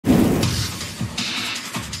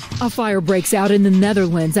A fire breaks out in the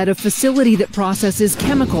Netherlands at a facility that processes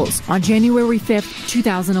chemicals on January 5,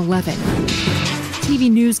 2011.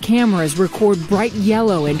 TV news cameras record bright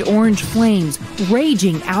yellow and orange flames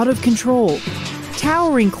raging out of control.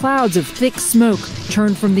 Towering clouds of thick smoke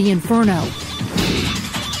churn from the inferno.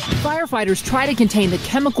 Firefighters try to contain the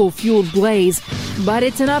chemical-fueled blaze, but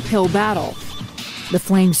it's an uphill battle. The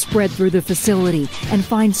flames spread through the facility and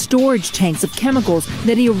find storage tanks of chemicals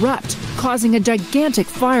that erupt, causing a gigantic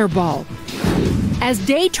fireball. As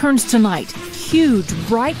day turns to night, huge,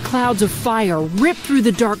 bright clouds of fire rip through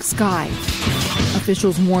the dark sky.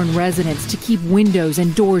 Officials warn residents to keep windows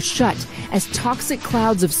and doors shut as toxic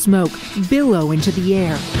clouds of smoke billow into the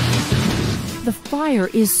air. The fire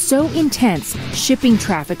is so intense, shipping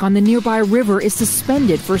traffic on the nearby river is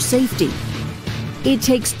suspended for safety. It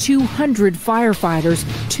takes 200 firefighters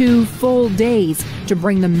 2 full days to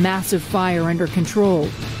bring the massive fire under control.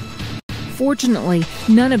 Fortunately,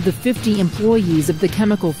 none of the 50 employees of the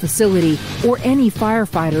chemical facility or any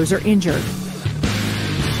firefighters are injured.